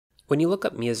When you look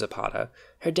up Mia Zapata,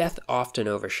 her death often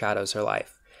overshadows her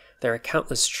life. There are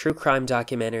countless true crime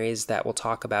documentaries that will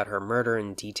talk about her murder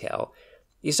in detail.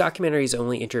 These documentaries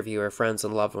only interview her friends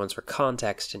and loved ones for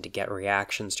context and to get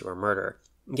reactions to her murder.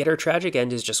 Yet her tragic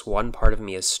end is just one part of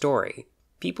Mia's story.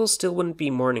 People still wouldn't be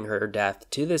mourning her death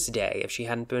to this day if she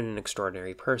hadn't been an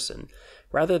extraordinary person.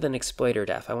 Rather than exploit her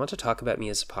death, I want to talk about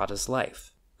Mia Zapata's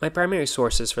life. My primary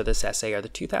sources for this essay are the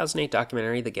 2008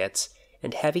 documentary The Gits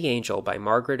and Heavy Angel by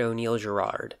Margaret O'Neill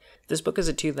Girouard. This book is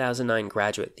a 2009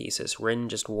 graduate thesis written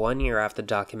just 1 year after the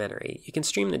documentary. You can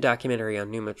stream the documentary on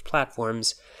numerous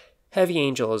platforms. Heavy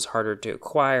Angel is harder to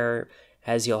acquire,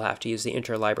 as you'll have to use the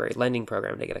interlibrary lending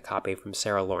program to get a copy from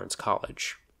Sarah Lawrence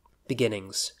College.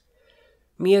 Beginnings.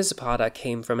 Mia Zapata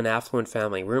came from an affluent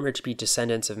family rumored to be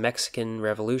descendants of Mexican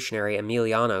revolutionary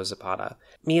Emiliano Zapata.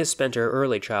 Mia spent her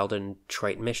early childhood in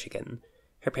Detroit, Michigan.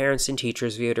 Her parents and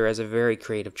teachers viewed her as a very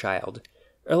creative child.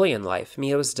 Early in life,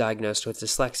 Mia was diagnosed with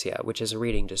dyslexia, which is a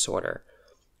reading disorder.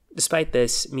 Despite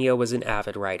this, Mia was an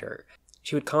avid writer.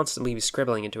 She would constantly be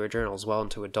scribbling into her journals well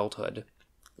into adulthood.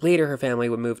 Later, her family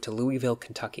would move to Louisville,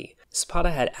 Kentucky.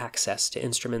 Zapata had access to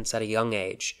instruments at a young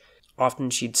age.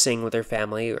 Often she'd sing with her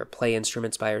family or play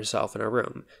instruments by herself in her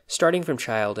room. Starting from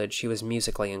childhood, she was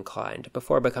musically inclined.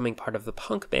 Before becoming part of the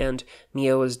punk band,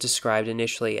 Mia was described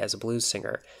initially as a blues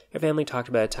singer. Her family talked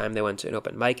about a time they went to an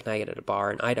open mic night at a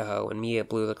bar in Idaho, and Mia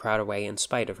blew the crowd away in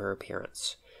spite of her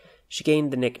appearance. She gained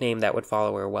the nickname that would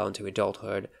follow her well into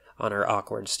adulthood on her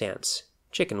awkward stance,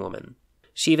 Chicken Woman.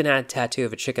 She even had a tattoo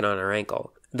of a chicken on her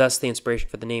ankle, thus the inspiration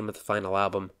for the name of the final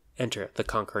album, Enter the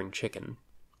Conquering Chicken.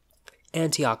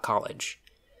 Antioch College.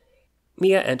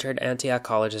 Mia entered Antioch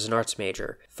College as an arts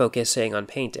major, focusing on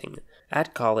painting.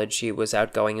 At college, she was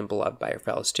outgoing and beloved by her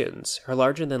fellow students. Her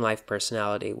larger-than-life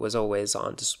personality was always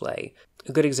on display.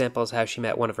 A good example is how she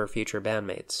met one of her future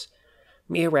bandmates.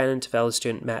 Mia ran into fellow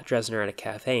student Matt Dresner at a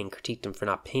cafe and critiqued him for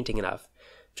not painting enough.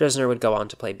 Dresner would go on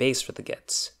to play bass for the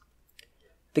Gits.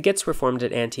 The Gits were formed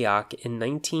at Antioch in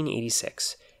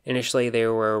 1986. Initially, they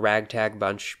were a ragtag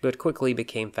bunch, but quickly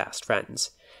became fast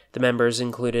friends. The members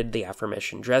included the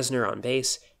aforementioned Dresner on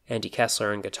bass, Andy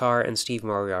Kessler on guitar, and Steve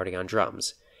Moriarty on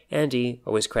drums. Andy,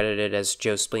 always credited as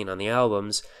Joe Spleen on the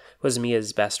albums, was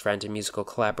Mia's best friend and musical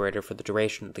collaborator for the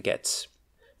duration of the Gits.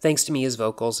 Thanks to Mia's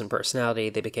vocals and personality,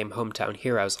 they became hometown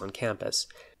heroes on campus.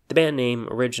 The band name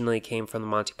originally came from the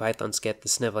Monty Python skit The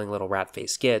Sniveling Little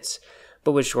Rat-Faced Gits,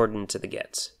 but was shortened to the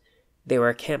Gits. They were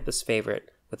a campus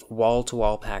favorite, with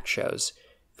wall-to-wall packed shows.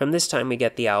 From this time we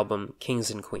get the album Kings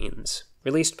and Queens.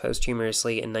 Released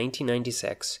posthumously in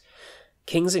 1996,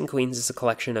 Kings and Queens is a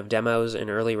collection of demos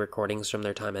and early recordings from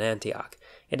their time at Antioch.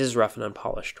 It is rough and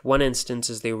unpolished. One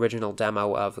instance is the original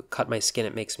demo of Cut My Skin,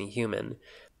 It Makes Me Human.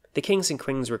 The Kings and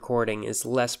Queens recording is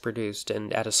less produced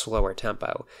and at a slower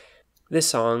tempo. This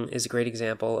song is a great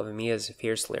example of Mia's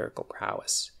fierce lyrical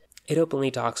prowess. It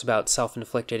openly talks about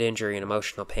self-inflicted injury and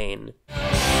emotional pain.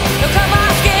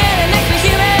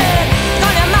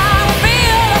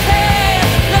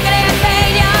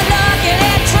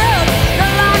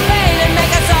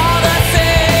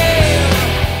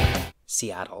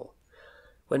 Seattle.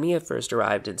 When Mia first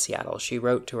arrived in Seattle, she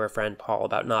wrote to her friend Paul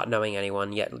about not knowing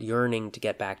anyone, yet yearning to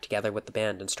get back together with the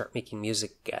band and start making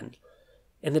music again.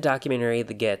 In the documentary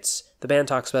The Gits, the band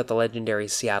talks about the legendary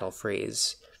Seattle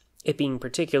freeze, it being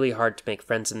particularly hard to make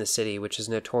friends in the city, which is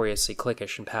notoriously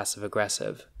cliquish and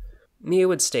passive-aggressive. Mia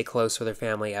would stay close with her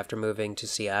family after moving to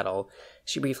Seattle.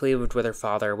 She briefly lived with her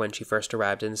father when she first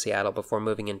arrived in Seattle before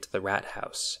moving into the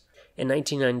Rathouse. In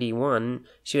 1991,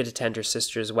 she would attend her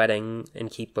sister's wedding and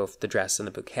keep both the dress and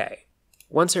the bouquet.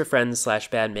 Once her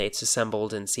friends/bandmates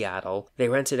assembled in Seattle, they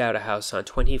rented out a house on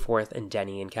 24th and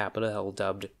Denny in Capitol Hill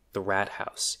dubbed the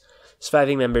Rathouse.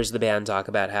 Surviving members of the band talk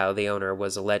about how the owner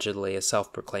was allegedly a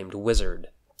self-proclaimed wizard.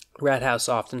 Rathouse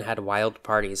often had wild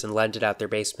parties and lended out their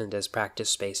basement as practice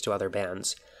space to other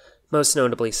bands, most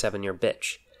notably 7 Year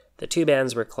Bitch. The two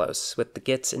bands were close, with the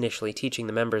Gits initially teaching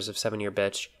the members of 7 Year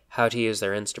Bitch how to use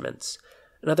their instruments.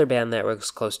 Another band that was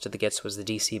close to the Gits was the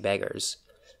DC Beggars.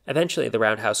 Eventually, the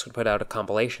Roundhouse would put out a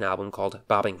compilation album called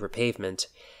Bobbing for Pavement,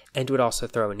 and would also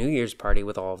throw a New Year's party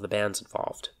with all of the bands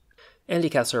involved. Andy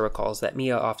Kessler recalls that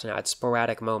Mia often had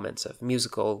sporadic moments of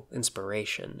musical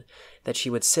inspiration, that she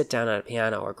would sit down at a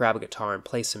piano or grab a guitar and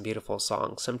play some beautiful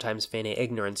songs, sometimes feigning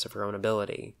ignorance of her own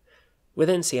ability.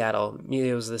 Within Seattle,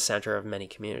 Mia was the center of many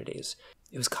communities.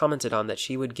 It was commented on that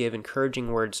she would give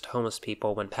encouraging words to homeless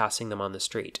people when passing them on the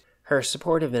street. Her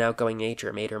supportive and outgoing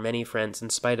nature made her many friends in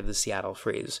spite of the Seattle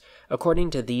freeze. According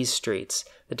to these streets,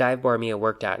 the dive bar Mia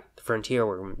worked at, the Frontier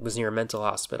Room, was near a mental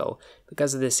hospital.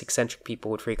 Because of this, eccentric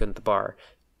people would frequent the bar.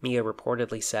 Mia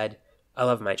reportedly said, I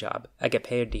love my job. I get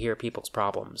paid to hear people's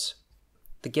problems.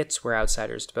 The Gits were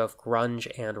outsiders to both grunge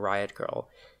and Riot Grrrl.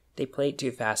 They played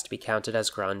too fast to be counted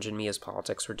as grunge, and Mia's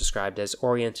politics were described as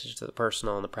oriented to the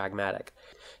personal and the pragmatic.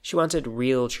 She wanted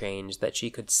real change that she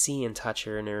could see and touch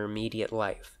in her immediate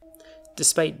life.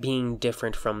 Despite being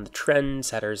different from the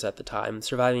trendsetters at the time,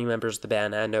 surviving members of the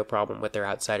band had no problem with their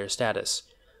outsider status.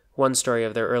 One story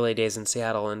of their early days in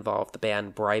Seattle involved the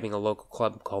band bribing a local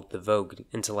club called the Vogue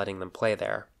into letting them play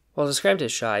there. While described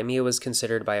as shy, Mia was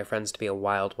considered by her friends to be a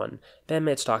wild one.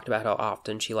 Bandmates talked about how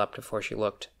often she leapt before she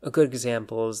looked. A good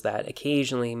example is that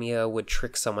occasionally Mia would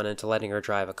trick someone into letting her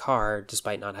drive a car,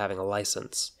 despite not having a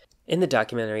license. In the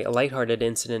documentary, a lighthearted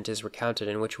incident is recounted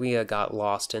in which Mia got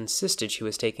lost and insisted she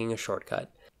was taking a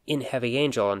shortcut. In Heavy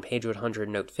Angel, on page 100,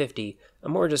 note 50, a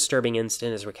more disturbing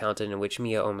incident is recounted in which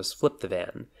Mia almost flipped the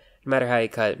van. No matter how you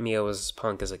cut, Mia was as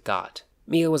punk as it got.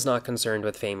 Mia was not concerned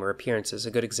with fame or appearances.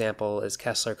 A good example is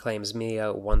Kessler claims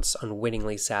Mia once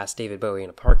unwittingly sassed David Bowie in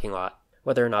a parking lot.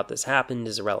 Whether or not this happened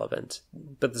is irrelevant,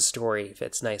 but the story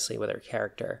fits nicely with her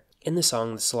character. In the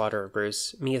song The Slaughter of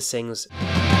Bruce, Mia sings, "When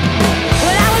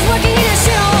I was working in a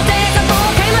shithole days, a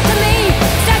bull came up to me,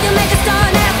 said you'll make a star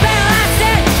in that barrel. I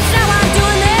said, so I'm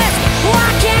doing this, why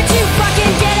can't you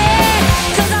fucking get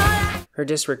it? 'Cause all I..." Her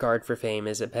disregard for fame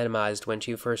is epitomized when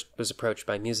she first was approached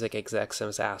by music execs and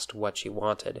was asked what she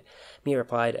wanted. Mia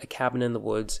replied, a cabin in the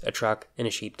woods, a truck, and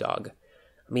a sheepdog.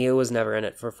 Mia was never in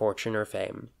it for fortune or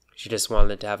fame. She just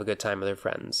wanted to have a good time with her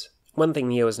friends. One thing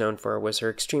Mia was known for was her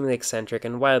extremely eccentric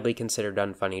and widely considered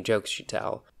unfunny jokes she'd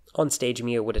tell. On stage,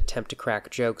 Mia would attempt to crack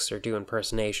jokes or do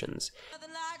impersonations. Nothing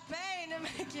like pain to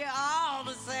make you all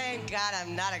the same. God,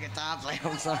 I'm not a guitar player,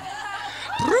 I'm sorry.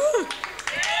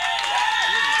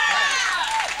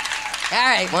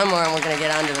 Alright, one more and we're gonna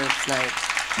get on to this tonight.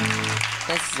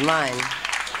 This is mine.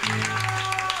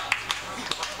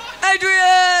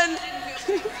 Adrian!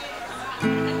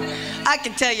 I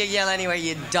can tell you yell anywhere,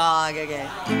 you dog, okay?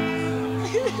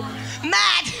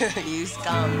 Matt! You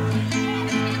scum.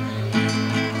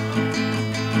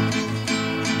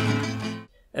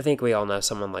 I think we all know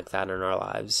someone like that in our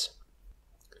lives.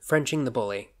 Frenching the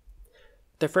Bully.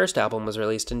 Their first album was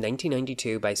released in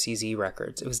 1992 by CZ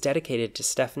Records. It was dedicated to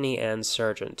Stephanie Ann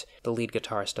Sargent, the lead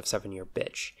guitarist of 7 Year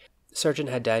Bitch. Sargent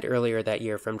had died earlier that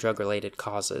year from drug-related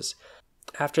causes.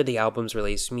 After the album's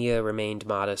release, Mia remained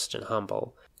modest and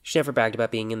humble. She never bragged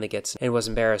about being in the Gits and was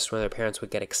embarrassed when her parents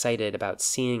would get excited about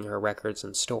seeing her records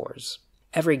in stores.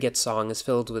 Every Gits song is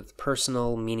filled with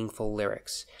personal, meaningful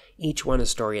lyrics, each one a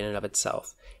story in and of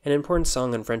itself. An important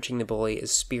song on Frenching the Bully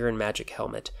is Spear and Magic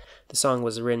Helmet. The song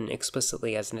was written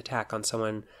explicitly as an attack on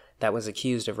someone that was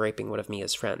accused of raping one of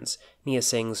Mia's friends. Mia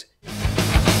sings, "You're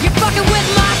fucking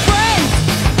with my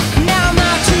friends! Now I'm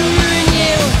out to ruin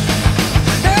you!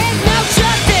 There is no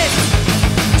justice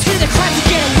to the crimes you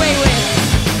get away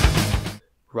with!"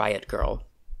 Riot Grrrl.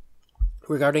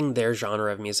 Regarding their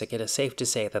genre of music, it is safe to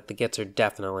say that the Gits are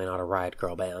definitely not a Riot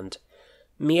Grrrl band.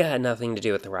 Mia had nothing to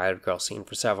do with the Riot Grrrl scene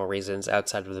for several reasons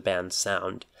outside of the band's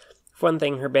sound. For one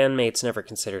thing, her bandmates never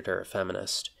considered her a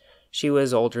feminist. She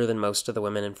was older than most of the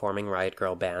women in forming Riot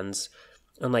Grrrl bands.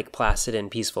 Unlike placid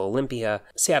and peaceful Olympia,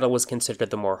 Seattle was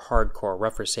considered the more hardcore,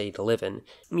 rougher city to live in.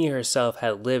 Mia herself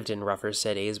had lived in rougher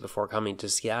cities before coming to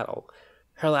Seattle.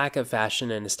 Her lack of fashion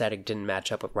and aesthetic didn't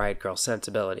match up with Riot Grrrl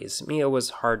sensibilities. Mia was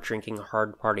hard-drinking,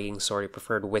 hard-partying sort who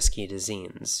preferred whiskey to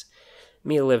zines.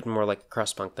 Mia lived more like a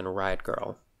crust punk than a Riot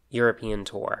Grrrl. European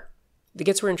tour. The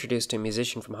Gits were introduced to a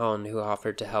musician from Holland who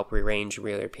offered to help rearrange a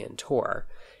European tour.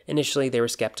 Initially, they were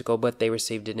skeptical, but they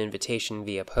received an invitation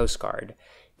via postcard.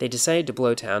 They decided to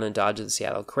blow town and dodge the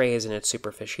Seattle craze and its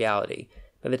superficiality.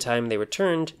 By the time they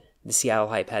returned, the Seattle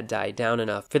hype had died down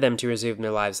enough for them to resume their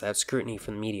lives without scrutiny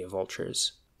from the media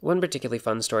vultures. One particularly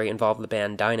fun story involved the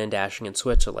band Dine and Dashing in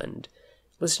Switzerland.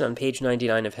 Listed on page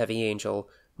 99 of Heavy Angel,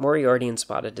 Moriarty and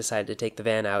Zapata decided to take the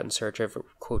van out in search of,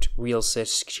 quote, real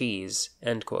Swiss cheese,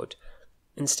 end quote.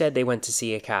 Instead, they went to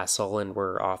see a castle and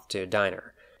were off to a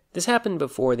diner. This happened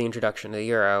before the introduction of the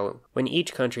euro, when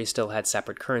each country still had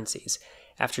separate currencies.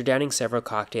 After downing several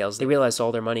cocktails, they realized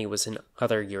all their money was in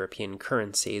other European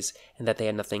currencies, and that they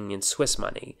had nothing in Swiss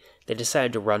money. They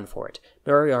decided to run for it.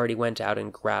 Moriarty went out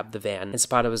and grabbed the van, and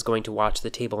Zapata was going to watch the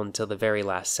table until the very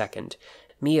last second.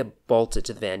 Mia bolted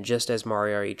to the van just as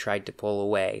Moriarty tried to pull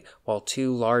away, while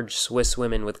 2 large Swiss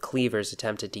women with cleavers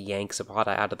attempted to yank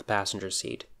Zapata out of the passenger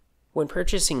seat. When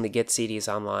purchasing the Gits CDs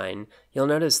online, you'll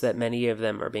notice that many of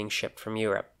them are being shipped from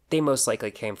Europe. They most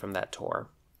likely came from that tour.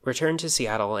 Return to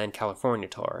Seattle and California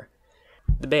tour.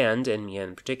 The band, and Mia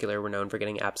in particular, were known for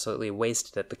getting absolutely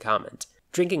wasted at the Comment.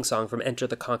 Drinking song from Enter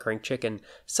the Conquering Chicken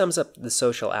sums up the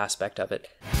social aspect of it.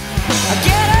 I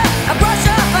get up! I brush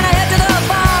up and I head to the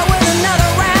bar with another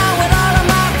round with all of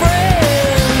my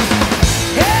friends.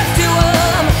 Here's to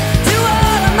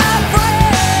all of my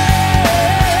friends.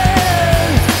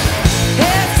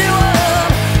 Here's to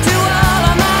all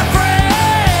of my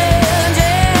friends,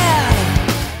 yeah.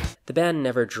 The band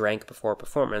never drank before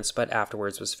performance, but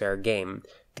afterwards was fair game.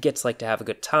 The Gits liked to have a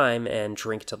good time and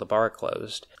drink till the bar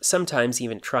closed, sometimes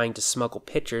even trying to smuggle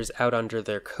pitchers out under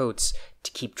their coats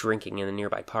to keep drinking in the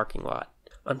nearby parking lot.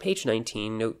 On page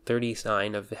 19, note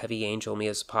 39 of Heavy Angel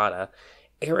Mia Zapata,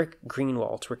 Eric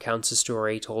Greenwald recounts a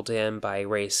story told to him by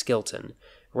Ray Skilton.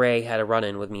 Ray had a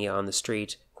run-in with Mia on the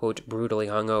street, quote, brutally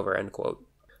hungover, end quote.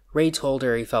 Ray told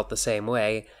her he felt the same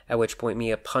way, at which point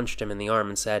Mia punched him in the arm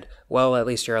and said, "Well, at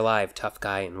least you're alive, tough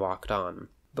guy," and walked on.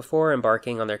 Before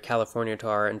embarking on their California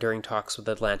tour and during talks with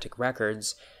Atlantic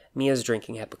Records, Mia's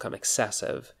drinking had become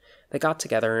excessive. They got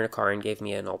together in a car and gave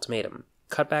Mia an ultimatum.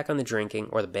 Cut back on the drinking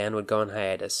or the band would go on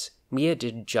hiatus. Mia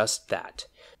did just that.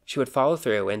 She would follow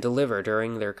through and deliver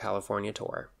during their California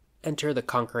tour. Enter the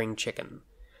Conquering Chicken.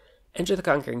 Enter the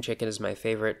Conquering Chicken is my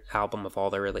favorite album of all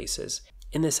their releases.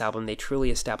 In this album, they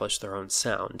truly established their own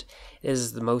sound. It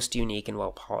is the most unique and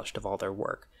well-polished of all their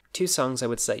work. Two songs I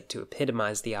would cite to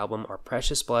epitomize the album are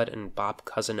Precious Blood and Bob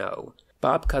Cousin O.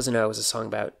 Bob Cousin O is a song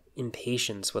about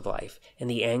impatience with life and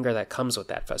the anger that comes with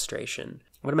that frustration.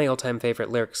 One of my all-time favorite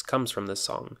lyrics comes from this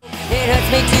song. It hurts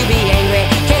me to be angry,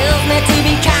 kills me to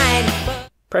be kind.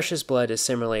 Precious Blood is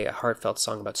similarly a heartfelt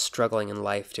song about struggling in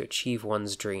life to achieve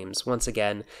one's dreams. Once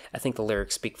again, I think the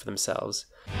lyrics speak for themselves.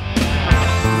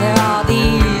 There are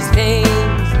these things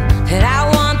that I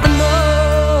want the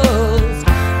most,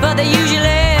 but they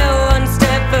usually one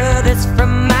step furthest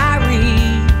from my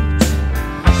reach.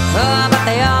 Oh, but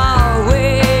they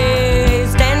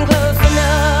always stand close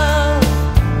enough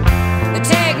to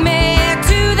take me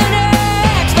to the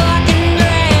next fucking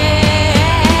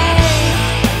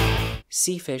grave.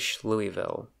 Seafish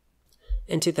Louisville.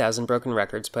 In 2000, Broken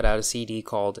Records put out a CD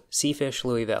called Seafish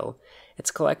Louisville. It's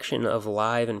a collection of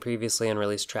live and previously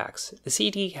unreleased tracks. The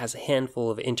CD has a handful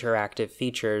of interactive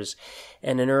features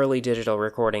and an early digital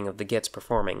recording of the Gits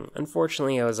performing.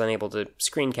 Unfortunately, I was unable to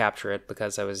screen capture it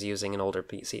because I was using an older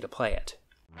PC to play it.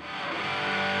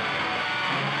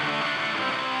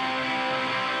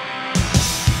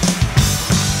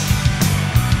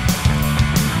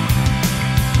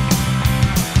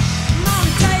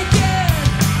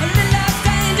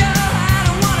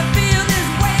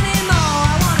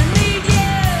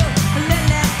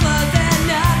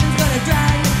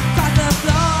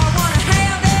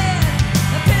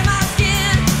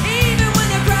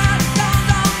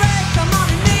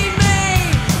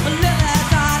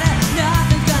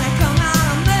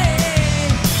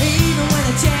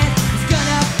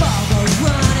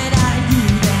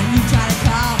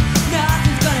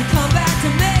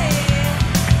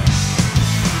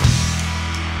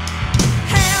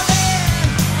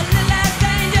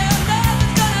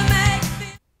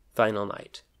 Final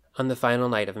Night. On the final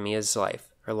night of Mia's life,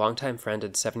 her longtime friend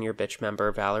and 7-year bitch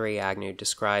member Valerie Agnew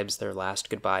describes their last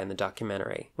goodbye in the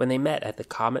documentary. When they met at the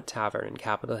Comet Tavern in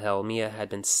Capitol Hill, Mia had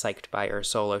been psyched by her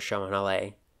solo show in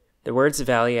LA. The words of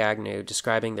Valerie Agnew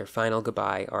describing their final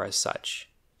goodbye are as such.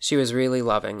 "She was really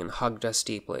loving and hugged us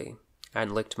deeply,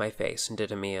 and licked my face and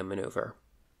did a Mia maneuver."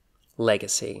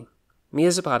 Legacy.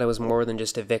 Mia Zapata was more than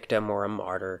just a victim or a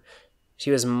martyr. She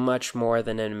was much more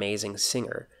than an amazing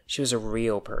singer. She was a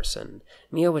real person.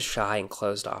 Mia was shy and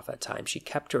closed off at times. She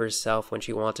kept to herself when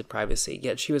she wanted privacy,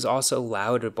 yet she was also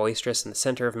loud and boisterous in the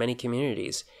center of many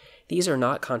communities. These are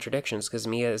not contradictions, because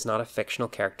Mia is not a fictional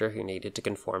character who needed to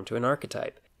conform to an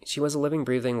archetype. She was a living,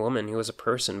 breathing woman who was a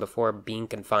person before being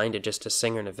confined to just a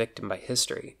singer and a victim by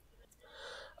history.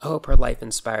 I hope her life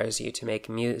inspires you to make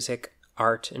music,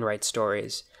 art, and write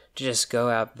stories. To just go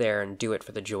out there and do it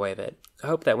for the joy of it. I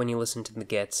hope that when you listen to the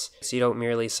Gits, so you don't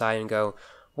merely sigh and go,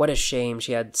 "What a shame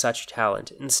she had such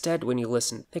talent." Instead, when you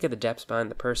listen, think of the depths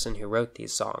behind the person who wrote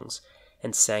these songs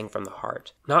and sang from the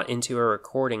heart. Not into a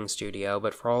recording studio,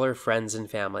 but for all her friends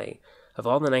and family. Of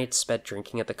all the nights spent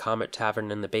drinking at the Comet Tavern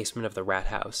in the basement of the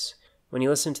Rathouse. When you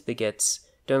listen to the Gits,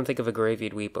 don't think of a grave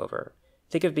you'd weep over.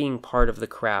 Think of being part of the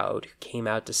crowd who came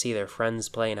out to see their friends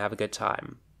play and have a good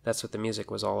time. That's what the music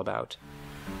was all about.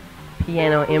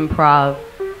 Piano improv.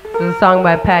 This is a song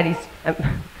by Patti.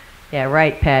 Yeah,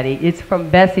 right, Patti. It's from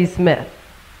Bessie Smith.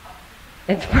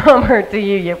 It's from her to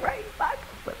you. You're right.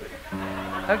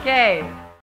 Okay.